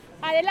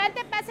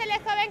Adelante, pásele,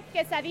 joven.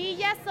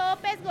 Quesadillas,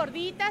 sopes,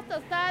 gorditas,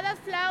 tostadas,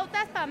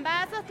 flautas,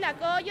 pambazos,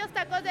 tlacoyos,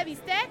 tacos de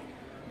bistec.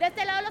 De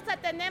este lado los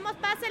atendemos,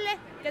 pásele.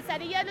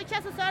 Quesadillas, lucha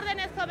a sus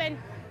órdenes, joven.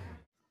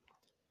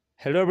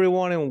 Hello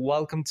everyone and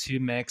welcome to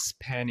Mex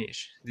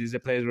Spanish. This is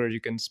the place where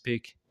you can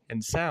speak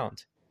and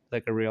sound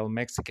like a real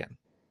Mexican.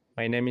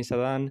 My name is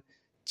Adan.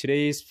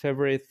 Today is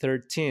February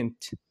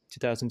 13th,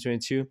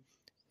 2022.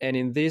 And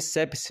in this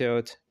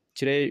episode,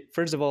 today,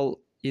 first of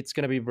all, it's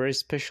going to be very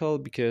special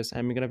because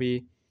I'm going to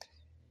be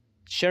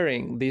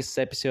sharing this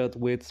episode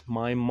with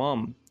my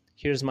mom.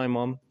 Here's my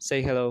mom.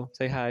 Say hello,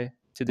 say hi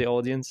to the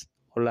audience.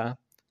 Hola.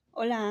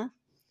 Hola.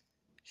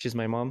 She's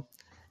my mom.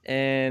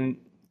 And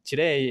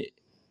today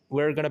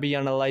we're going to be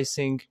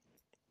analyzing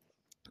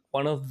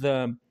one of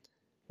the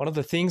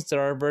things that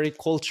are very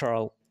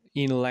cultural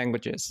in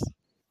languages.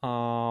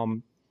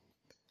 And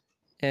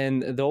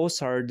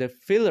those are the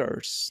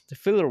fillers, the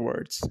filler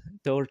words.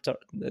 Those are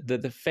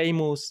the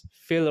famous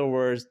filler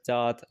words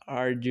that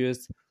are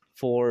used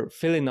for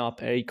filling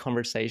up a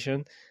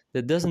conversation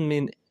that doesn't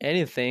mean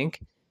anything,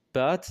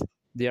 but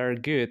they are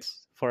good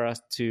for us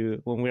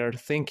to, when we are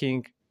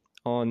thinking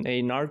on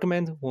an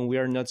argument, when we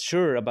are not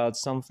sure about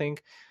something,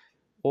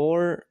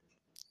 or,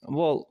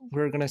 well,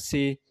 we're going to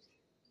see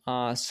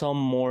some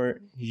more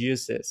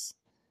uses.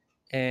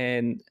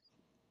 And,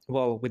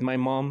 well, with my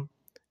mom,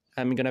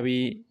 I'm going to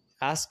be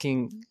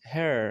asking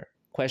her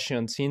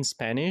questions in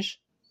Spanish.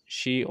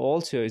 She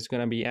also is going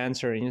to be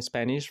answering in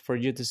Spanish for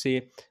you to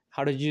see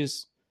how to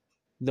use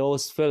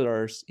those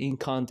fillers in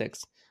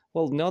context.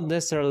 Well, not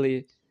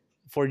necessarily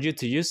for you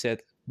to use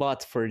it,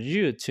 but for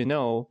you to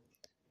know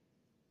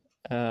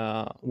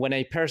when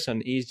a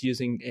person is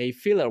using a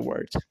filler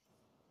word.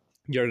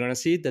 You're going to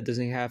see that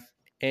doesn't have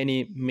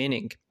any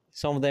meaning.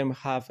 Some of them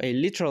have a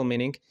literal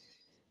meaning,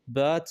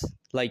 but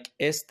like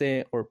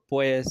este or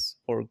pues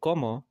or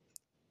como,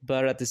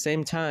 but at the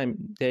same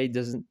time, they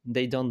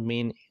don't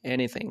mean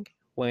anything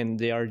when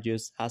they are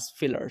used as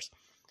fillers.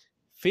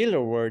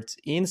 Filler words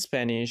in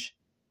Spanish,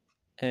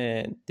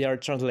 they are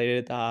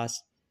translated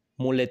as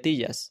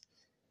muletillas.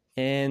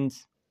 And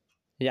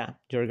yeah,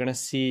 you're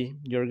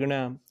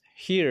gonna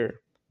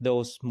hear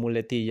those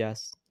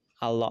muletillas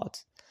a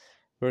lot.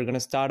 We're gonna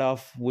start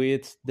off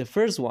with the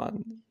first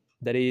one,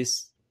 that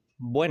is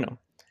bueno.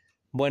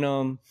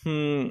 Bueno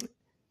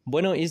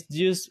is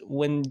just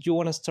when you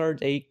want to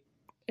start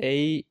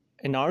an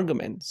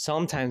argument.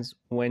 Sometimes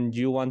when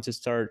you want to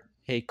start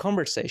a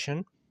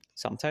conversation,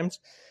 sometimes,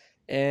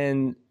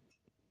 and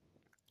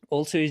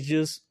also it's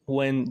just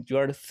when you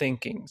are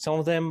thinking. Some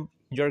of them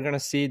you're gonna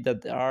see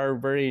that are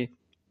very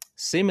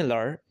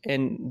similar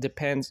and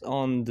depends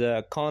on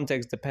the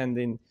context,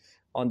 depending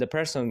on the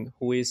person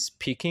who is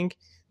speaking.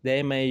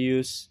 They may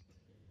use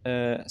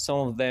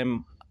some of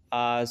them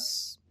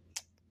as,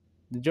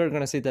 you're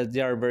gonna see that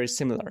they are very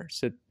similar.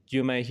 So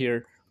you may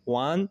hear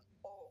one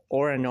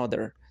or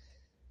another.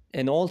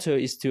 And also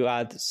is to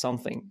add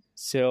something.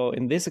 So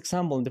in this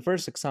example, in the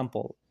first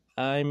example,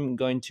 I'm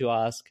going to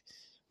ask,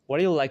 what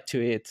do you like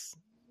to eat?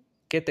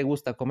 ¿Qué te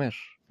gusta comer?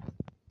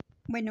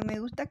 Bueno, me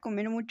gusta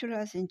comer mucho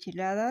las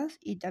enchiladas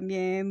y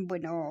también,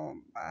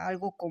 bueno,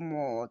 algo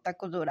como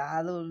tacos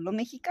dorados, lo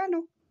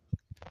mexicano.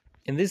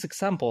 In this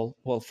example,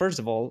 well, first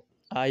of all,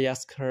 I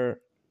asked her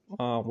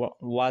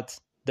what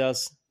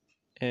does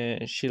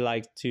she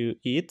like to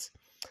eat,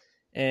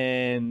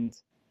 and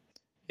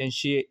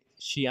she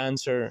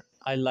answered,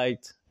 I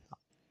liked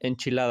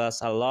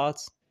enchiladas a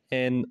lot.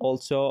 And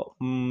also,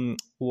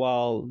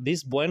 while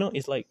this bueno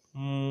is like,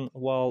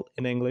 well,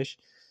 in English,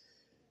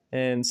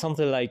 and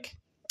something like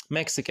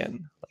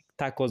Mexican, like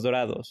tacos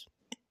dorados,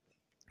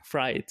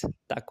 fried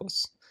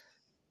tacos.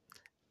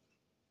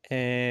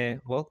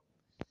 Well,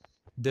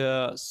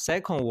 the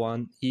second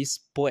one is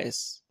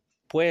pues.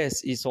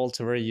 Pues is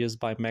also very used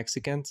by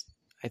Mexicans.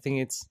 I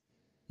think it's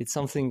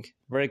something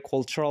very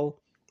cultural,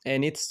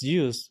 and it's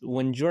used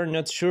when you're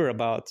not sure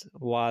about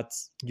what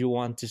you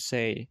want to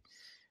say.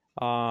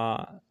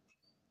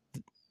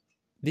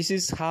 This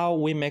is how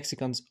we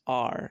Mexicans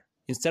are.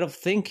 Instead of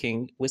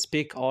thinking, we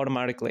speak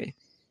automatically,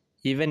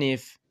 even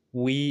if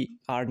we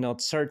are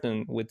not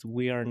certain,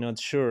 we are not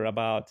sure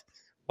about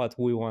what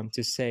we want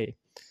to say.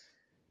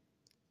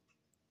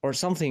 Or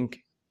something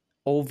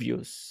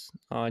obvious,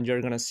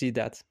 you're going to see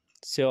that.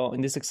 So in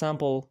this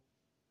example,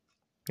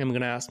 I'm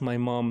going to ask my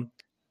mom,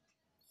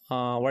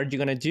 what are you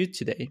going to do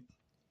today?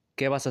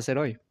 ¿Qué vas a hacer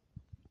hoy?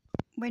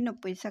 Bueno,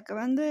 pues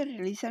acabando de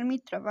realizar mi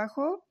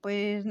trabajo,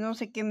 pues no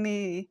sé qué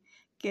me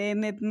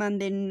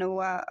manden o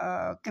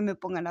qué me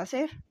pongan a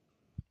hacer.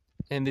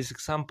 In this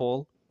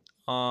example,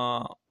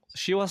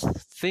 she was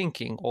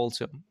thinking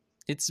also.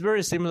 It's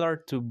very similar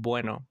to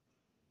bueno.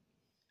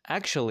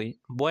 Actually,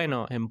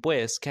 bueno and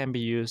pues can be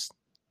used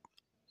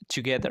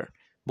together.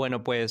 Bueno,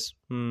 pues,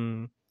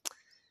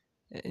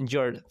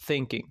 you're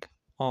thinking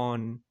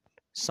on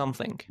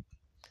something.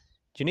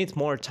 You need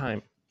more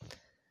time.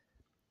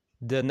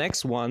 The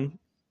next one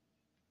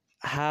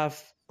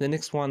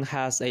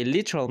has a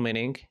literal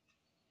meaning,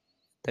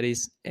 that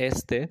is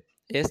este.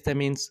 Este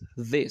means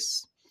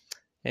this,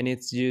 and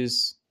it's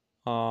used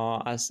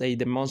as a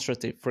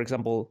demonstrative. For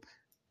example,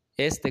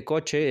 este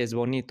coche es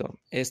bonito,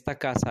 esta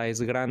casa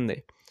es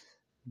grande.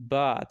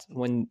 But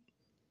when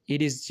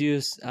it is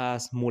used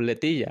as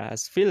muletilla,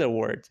 as filler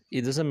word,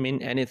 it doesn't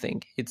mean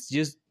anything. It's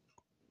just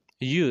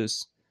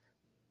used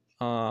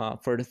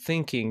for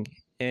thinking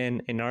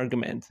in an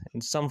argument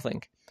and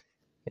something.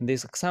 In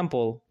this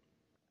example,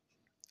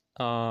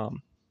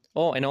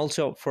 and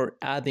also for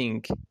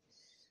adding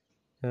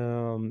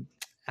an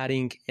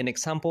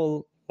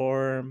example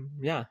or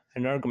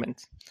an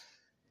argument.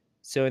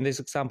 So in this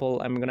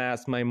example, I'm gonna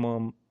ask my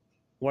mom,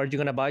 "What are you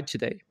gonna buy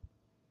today?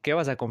 ¿Qué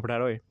vas a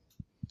comprar hoy?"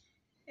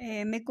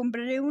 Me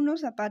compraré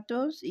unos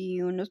zapatos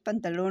y unos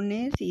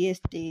pantalones y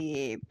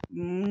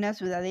una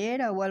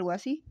sudadera o algo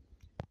así.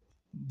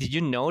 Did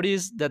you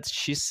notice that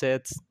she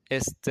said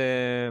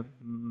este?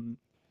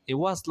 It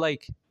was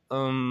like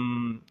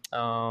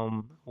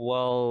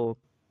well,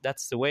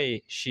 that's the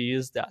way she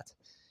used that.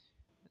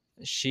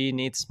 She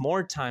needs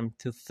more time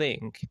to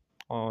think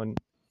on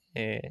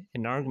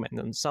an argument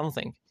on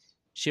something.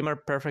 She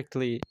might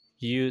perfectly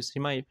use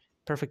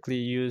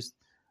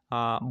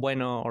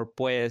bueno or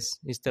pues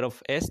instead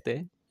of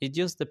este. It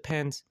just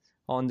depends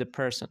on the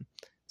person.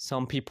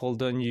 Some people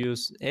don't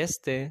use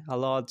este a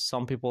lot.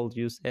 Some people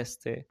use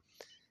este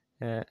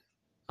a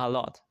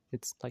lot.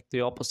 It's like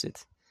the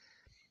opposite.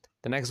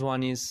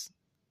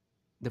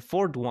 The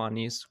fourth one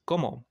is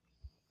como.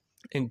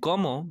 And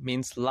como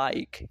means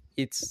like.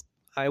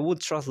 I would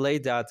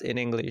translate that in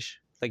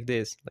English like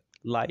this,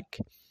 like.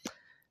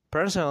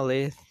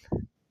 Personally,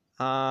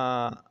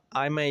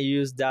 I may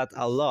use that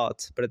a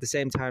lot, but at the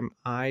same time,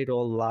 I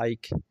don't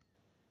like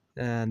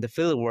the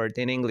filler word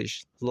in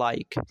English,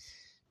 like,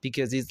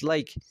 because it's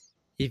like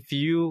if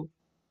you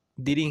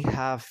didn't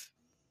have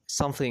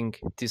something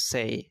to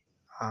say,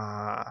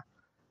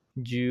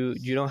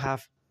 you don't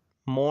have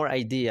more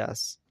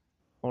ideas,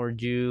 or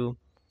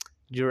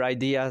your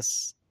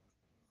ideas,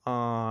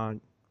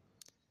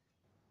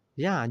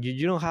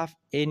 you don't have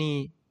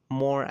any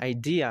more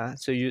idea,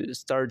 so you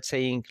start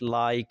saying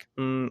like,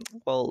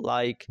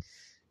 like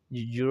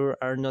you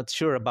are not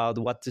sure about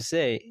what to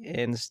say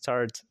and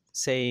start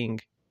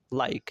saying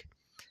like.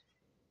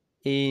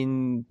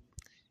 In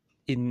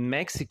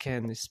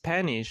Mexican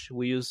Spanish,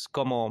 we use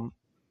como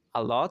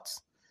a lot,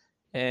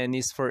 and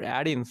it's for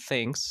adding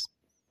things,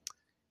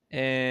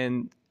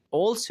 and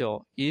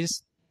also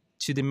is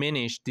to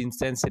diminish the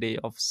intensity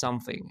of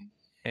something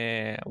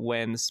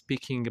when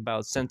speaking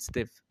about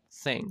sensitive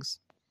things.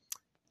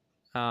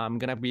 I'm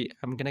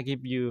gonna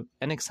give you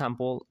an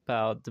example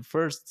about the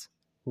first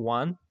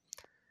one,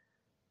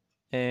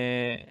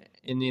 and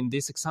in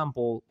this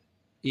example,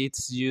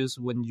 it's used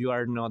when you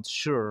are not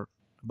sure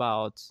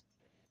about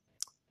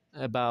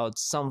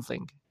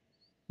something.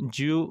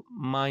 You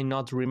might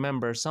not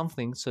remember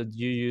something, so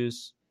you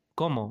use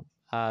como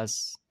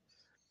as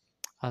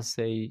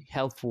a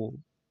helpful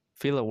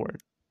filler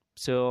word.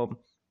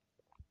 So,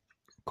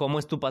 ¿cómo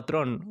es tu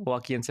patrón o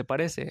a quién se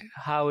parece?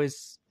 How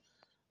is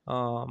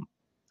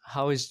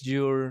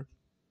your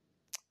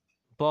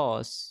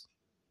boss?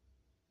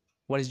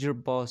 What does your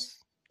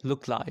boss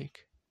look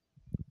like?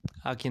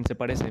 ¿A quién se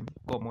parece?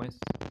 ¿Cómo es?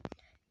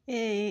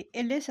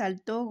 Él es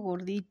alto,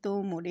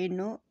 gordito,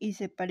 moreno y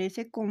se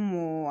parece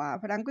como a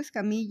Franco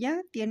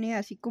Escamilla, tiene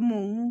así como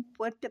un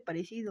fuerte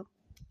parecido.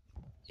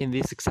 In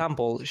this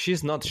example,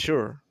 she's not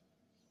sure.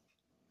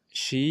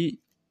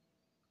 She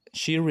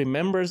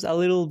remembers a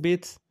little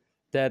bit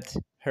that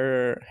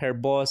her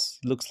boss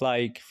looks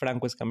like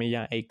Franco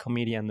Escamilla, a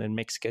comedian, a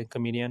Mexican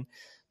comedian,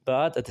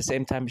 but at the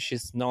same time,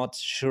 she's not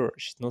sure.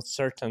 She's not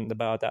certain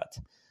about that.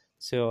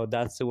 So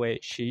that's the way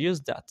she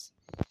used that.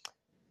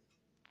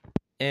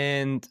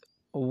 And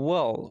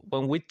well,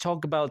 when we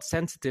talk about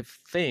sensitive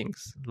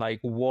things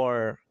like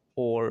war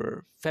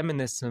or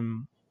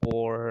feminism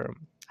or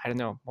I don't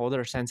know,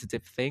 other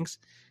sensitive things,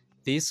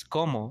 this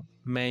como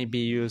may be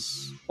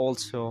used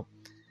also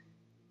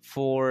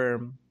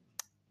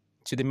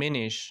to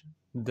diminish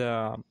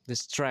the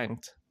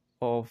strength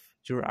of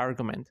your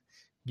argument.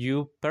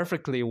 You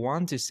perfectly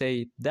want to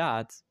say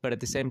that, but at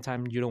the same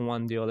time, you don't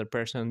want the other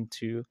person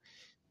to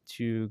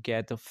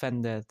get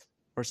offended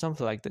or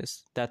something like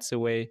this. That's the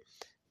way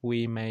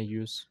we may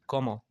use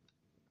como.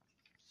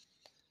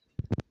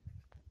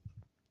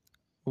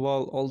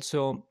 Well,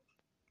 also,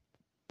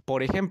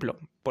 por ejemplo,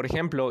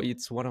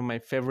 it's one of my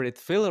favorite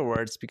filler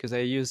words because I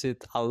use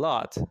it a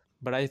lot.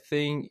 But I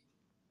think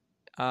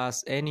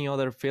as any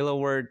other filler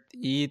word,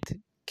 it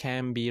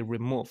can be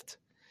removed.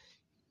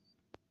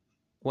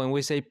 When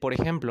we say por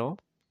ejemplo,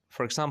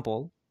 for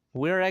example,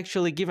 we're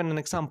actually given an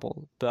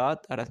example,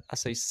 but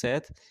as I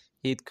said,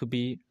 it could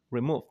be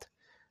removed.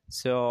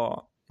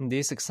 So in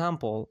this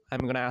example, I'm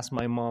going to ask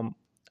my mom,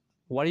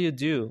 what do you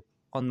do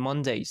on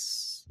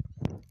Mondays?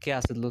 ¿Qué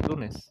haces los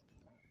lunes?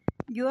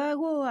 Yo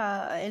hago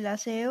el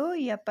aseo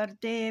y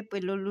aparte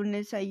pues los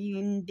lunes hay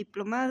un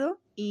diplomado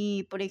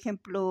y por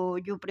ejemplo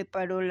yo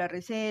preparo las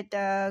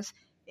recetas,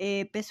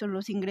 peso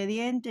los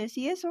ingredientes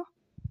y eso.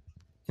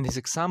 In this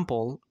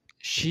example,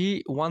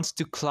 she wants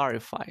to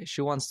clarify.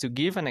 She wants to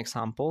give an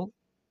example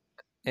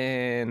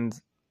and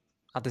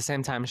at the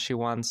same time, she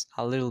wants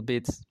a little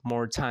bit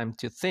more time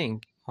to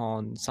think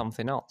on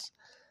something else.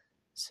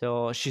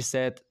 So she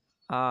said,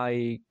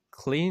 I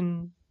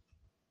clean,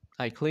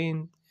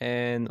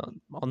 and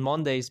on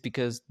Mondays,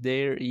 because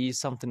there is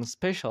something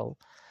special.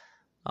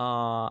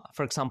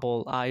 For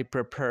example, I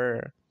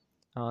prepare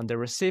the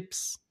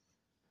recipes,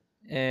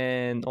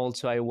 and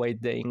also I weigh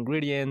the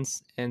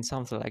ingredients and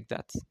something like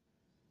that.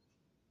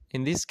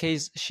 In this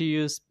case, she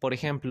used, por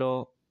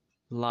ejemplo,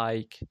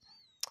 like,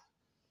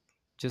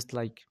 just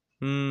like,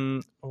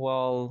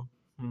 well,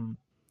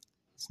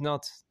 it's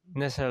not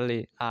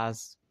necessarily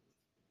as,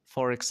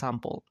 for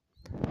example.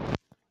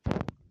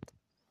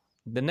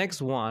 The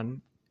next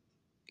one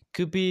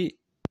could be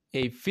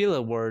a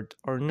filler word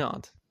or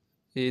not.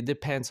 It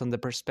depends on the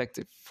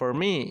perspective. For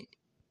me,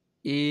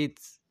 it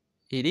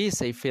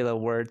is a filler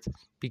word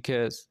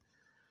because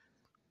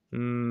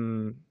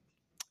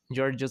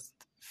you're just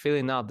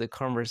filling up the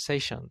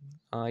conversation.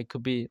 It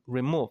could be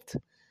removed.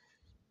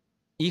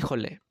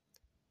 Híjole.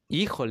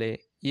 Híjole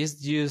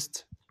is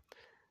used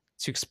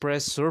to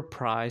express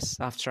surprise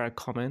after a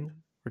comment,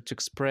 or to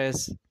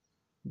express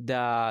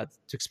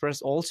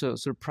also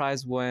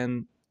surprise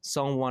when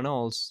someone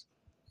else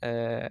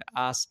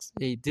asks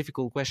a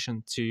difficult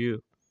question to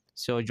you.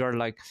 So you're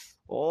like,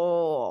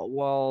 oh,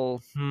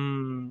 well,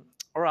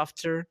 or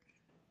after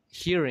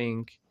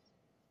hearing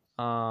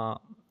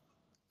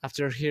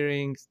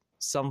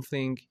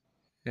something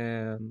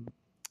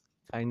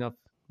kind of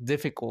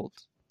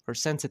difficult or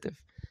sensitive.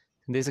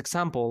 In this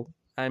example,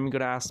 I'm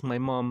gonna ask my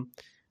mom,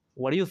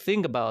 what do you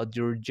think about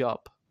your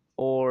job?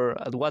 Or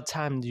at what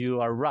time do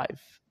you arrive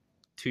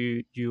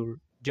to your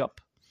job?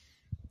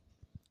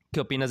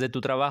 ¿Qué opinas de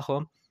tu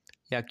trabajo?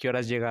 ¿Y a qué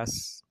horas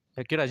llegas?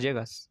 ¿A qué horas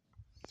llegas?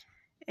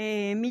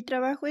 Mi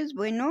trabajo es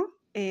bueno,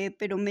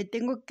 pero me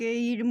tengo que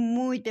ir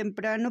muy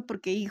temprano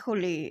porque,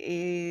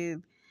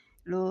 híjole,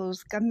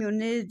 los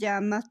camiones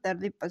ya más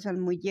tarde pasan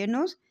muy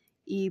llenos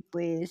y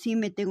pues sí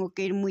me tengo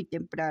que ir muy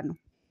temprano.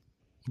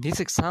 This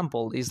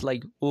example is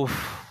like, oof,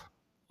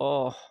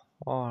 oh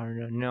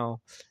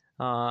no.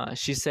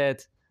 She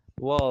said,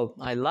 well,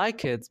 I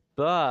like it,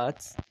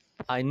 but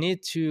I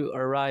need to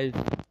arrive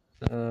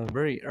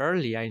very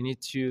early. I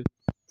need to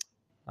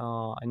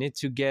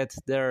get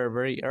there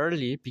very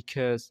early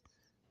because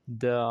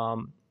the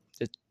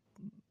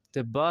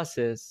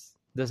buses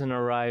doesn't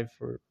arrive,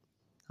 or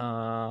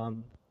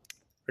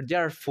they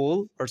are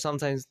full, or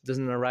sometimes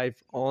doesn't arrive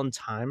on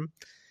time.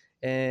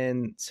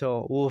 And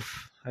so,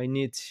 I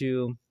need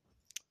to.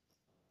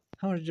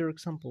 How is your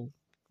example?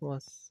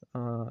 Was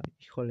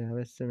híjole, a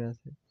veces se me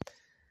hace.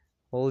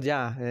 Well,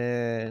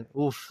 yeah,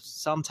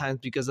 sometimes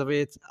because of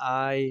it,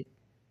 I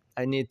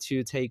need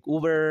to take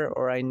Uber,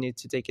 or I need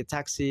to take a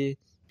taxi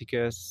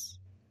because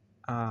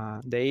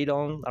they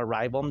don't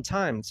arrive on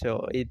time.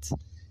 So it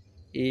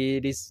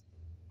is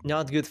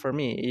not good for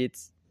me. It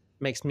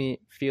makes me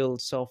feel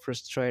so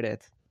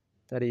frustrated.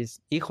 That is,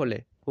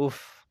 híjole,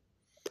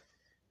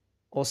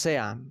 O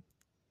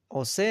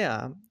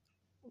sea,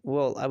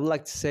 well, I would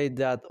like to say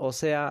that o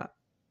sea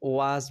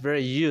was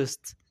very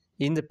used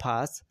in the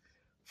past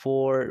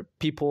for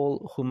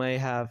people who may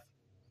have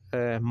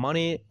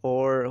money,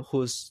 or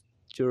whose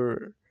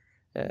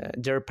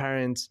their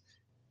parents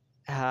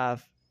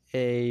have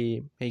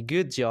a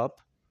good job,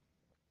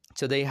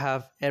 so they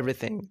have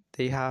everything.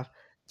 They're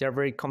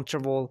very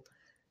comfortable,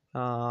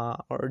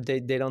 or they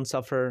don't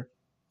suffer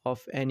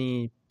of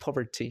any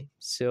poverty.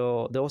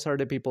 So those are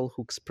the people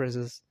who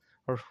expresses,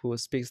 or who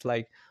speaks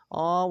like,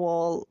 oh,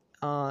 well,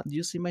 do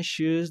you see my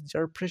shoes?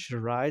 They're precious,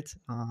 right?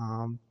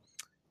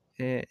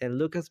 And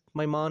look at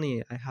my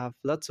money. I have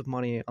lots of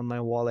money on my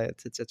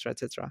wallet, etc.,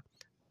 etc.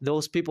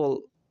 Those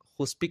people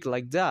who speak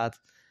like that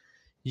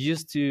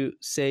used to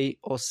say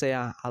o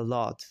sea a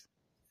lot.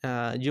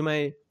 You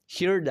may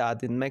hear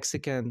that in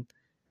Mexican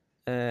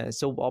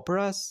soap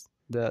operas,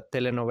 the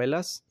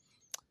telenovelas,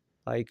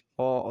 like,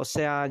 o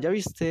sea, ya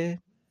viste,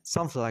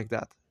 something like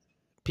that.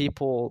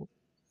 People,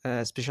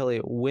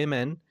 especially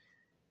women,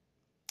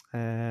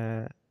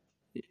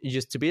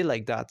 used to be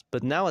like that.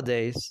 But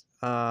nowadays,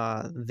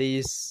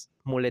 this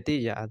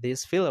muletilla,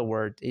 this filler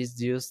word,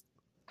 is used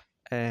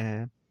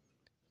a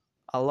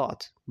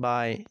lot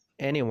by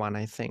anyone,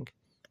 I think.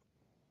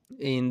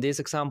 In this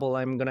example,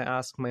 I'm gonna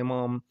ask my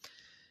mom,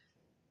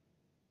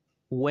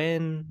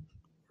 when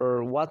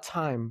or what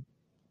time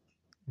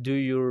do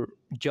your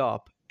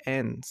job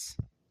ends?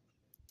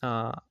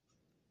 ¿A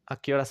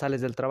qué hora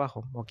sales del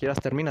trabajo? ¿O a qué horas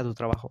termina tu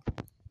trabajo?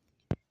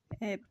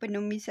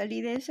 Bueno, mi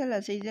salida es a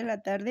las 6 de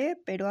la tarde,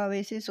 pero a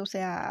veces, o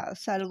sea,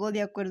 salgo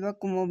de acuerdo a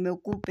cómo me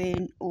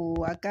ocupen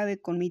o acabe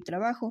con mi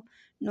trabajo.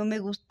 No me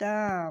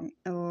gusta,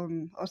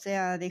 o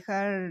sea,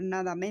 dejar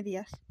nada a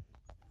medias.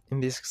 In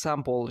this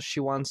example, she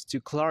wants to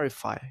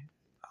clarify.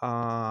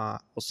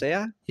 O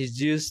sea is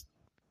used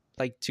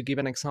like to give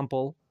an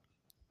example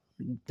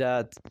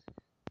that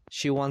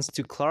she wants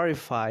to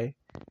clarify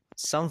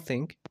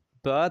something,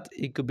 but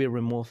it could be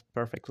removed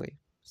perfectly.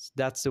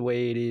 That's the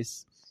way it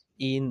is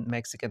in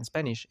Mexican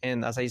Spanish.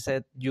 And as I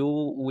said, you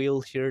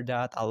will hear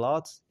that a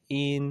lot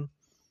in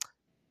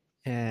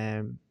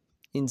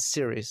in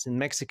series, in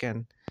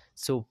Mexican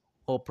soap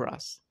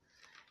operas.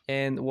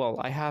 And well,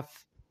 I have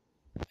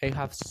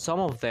some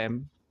of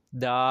them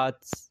that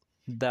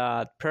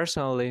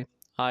personally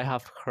I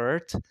have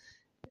heard.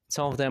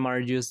 Some of them are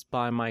used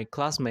by my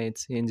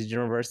classmates in the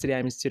university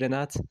I'm a student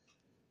at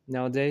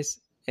nowadays,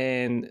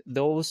 and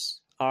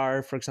those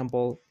are, for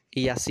example,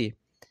 y así.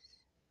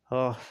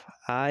 Oh,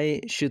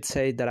 I should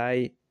say that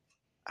I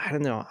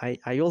don't know.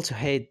 I also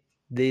hate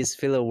this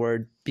filler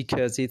word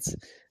because it's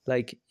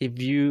like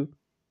if you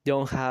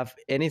don't have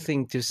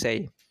anything to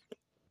say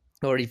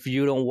or if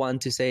you don't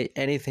want to say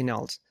anything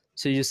else.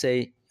 So you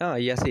say, oh,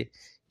 y así.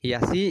 Y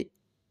así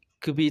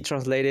could be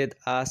translated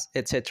as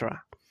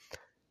etc.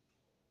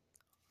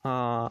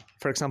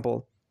 For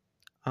example,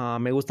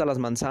 me gustan las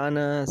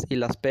manzanas y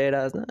las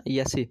peras, ¿no?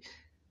 Y así.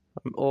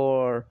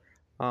 O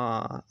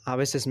a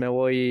veces me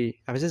voy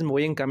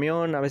en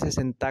camión, a veces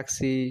en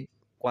taxi.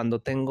 Cuando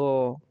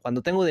tengo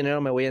dinero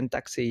me voy en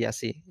taxi y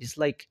así. It's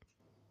like,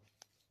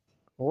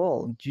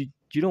 well,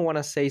 you don't want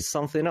to say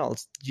something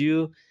else.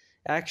 You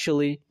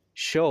actually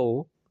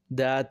show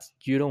that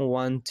you don't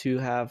want to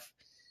have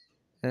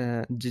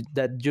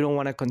that you don't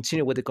want to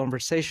continue with the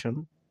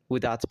conversation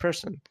with that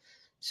person.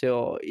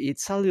 So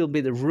it's a little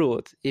bit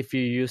rude if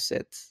you use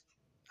it,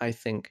 I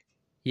think.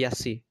 Y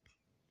así.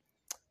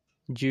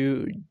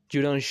 You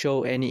don't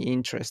show any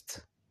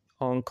interest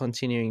on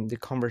continuing the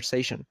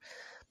conversation.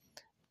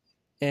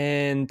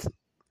 And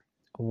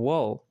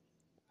whoa,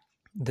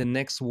 the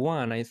next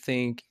one, I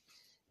think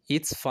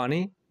it's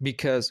funny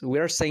because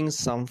we're saying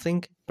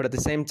something, but at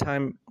the same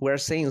time we're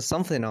saying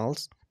something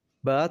else,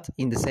 but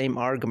in the same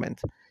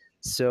argument.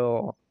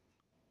 So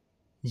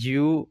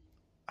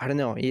I don't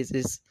know,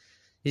 it's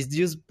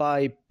used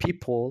by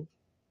people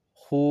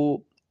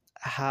who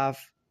have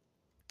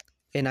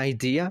an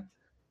idea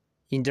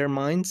in their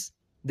minds.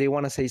 They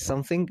want to say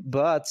something,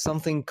 but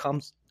something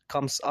comes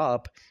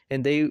up,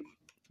 and they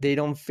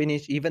don't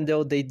finish, even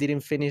though they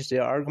didn't finish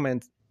their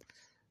argument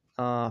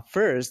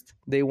first.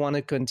 They want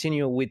to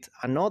continue with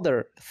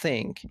another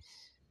thing,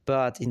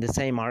 but in the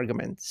same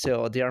argument.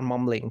 So they are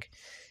mumbling,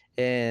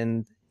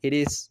 and it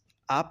is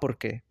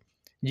porque.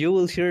 You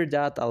will hear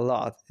that a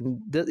lot.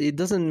 It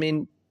doesn't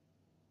mean,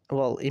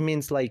 well, it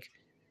means like,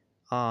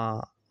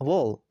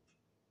 well,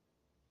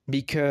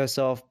 because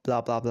of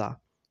blah blah blah,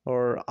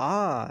 or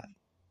I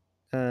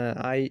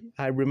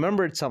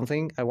remembered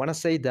something. I want to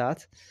say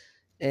that,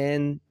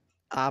 and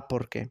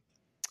porque.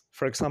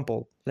 For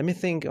example, let me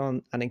think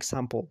on an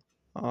example.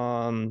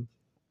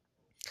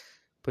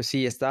 Pues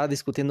sí, estaba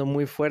discutiendo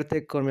muy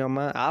fuerte con mi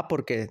mamá.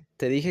 Porque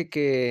te dije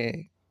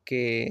que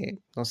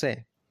no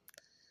sé.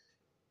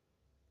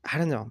 I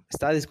don't know.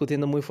 Estaba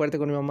discutiendo muy fuerte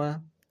con mi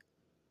mamá.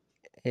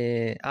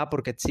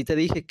 Porque sí te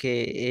dije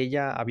que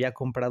ella había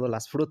comprado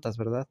las frutas,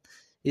 ¿verdad?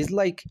 It's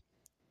like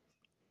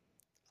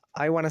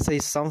I want to say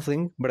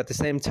something, but at the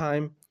same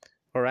time,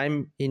 or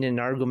I'm in an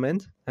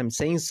argument, I'm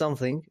saying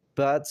something,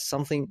 but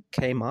something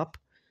came up,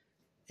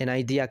 an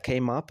idea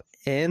came up,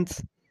 and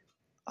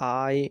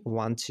I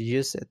want to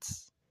use it.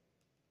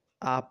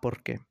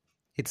 Porque.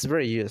 It's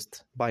very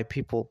used by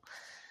people.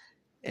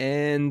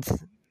 And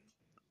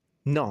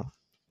no,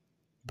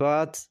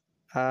 but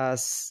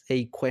as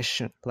a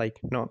question, like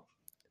no.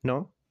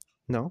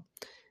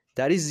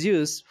 That is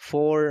used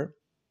for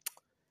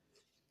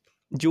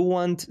you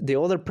want the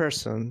other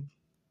person,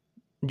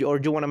 or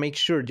you want to make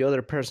sure the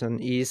other person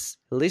is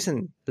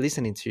listening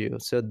to you.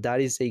 So that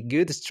is a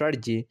good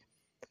strategy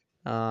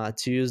to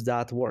use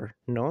that word.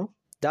 No,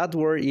 that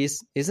word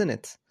isn't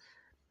it?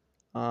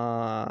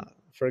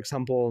 For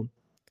example,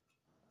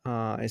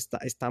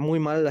 está muy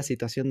mal la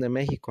situación de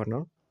México,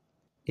 ¿no?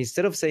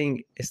 Instead of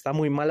saying está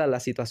muy mala la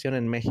situación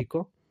en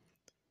México,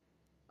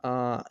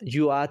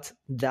 you add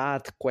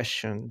that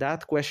question.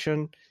 That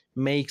question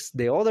makes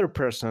the other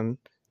person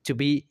to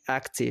be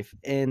active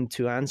and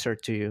to answer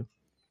to you.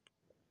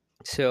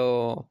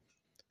 So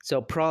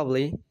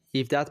probably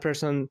if that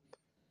person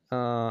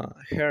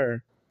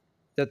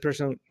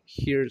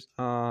hears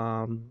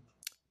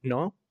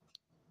no,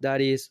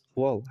 that is,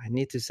 well, I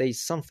need to say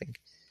something.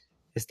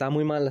 Está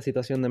muy mal la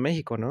situación de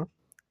México, ¿no?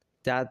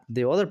 That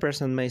the other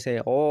person may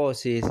say, oh,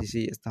 sí,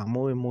 está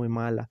muy, muy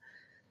mala.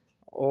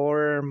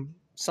 Or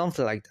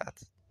something like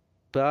that.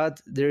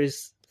 But there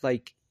is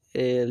like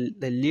a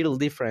little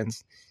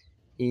difference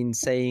in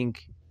saying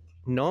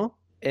no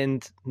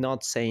and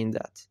not saying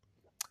that.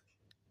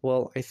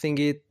 Well, I think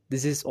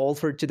this is all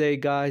for today,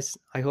 guys.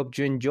 I hope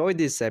you enjoyed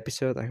this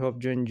episode. I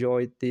hope you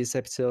enjoyed this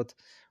episode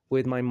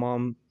with my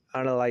mom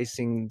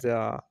analyzing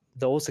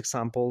those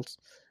examples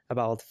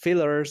about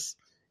fillers.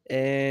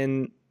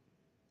 And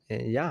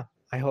yeah,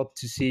 I hope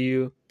to see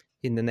you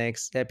in the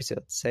next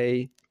episode.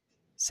 Say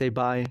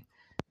bye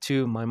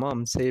to my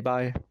mom. Say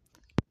bye.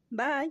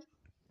 Bye.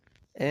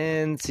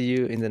 And see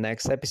you in the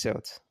next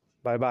episode.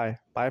 Bye bye.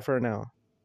 Bye for now.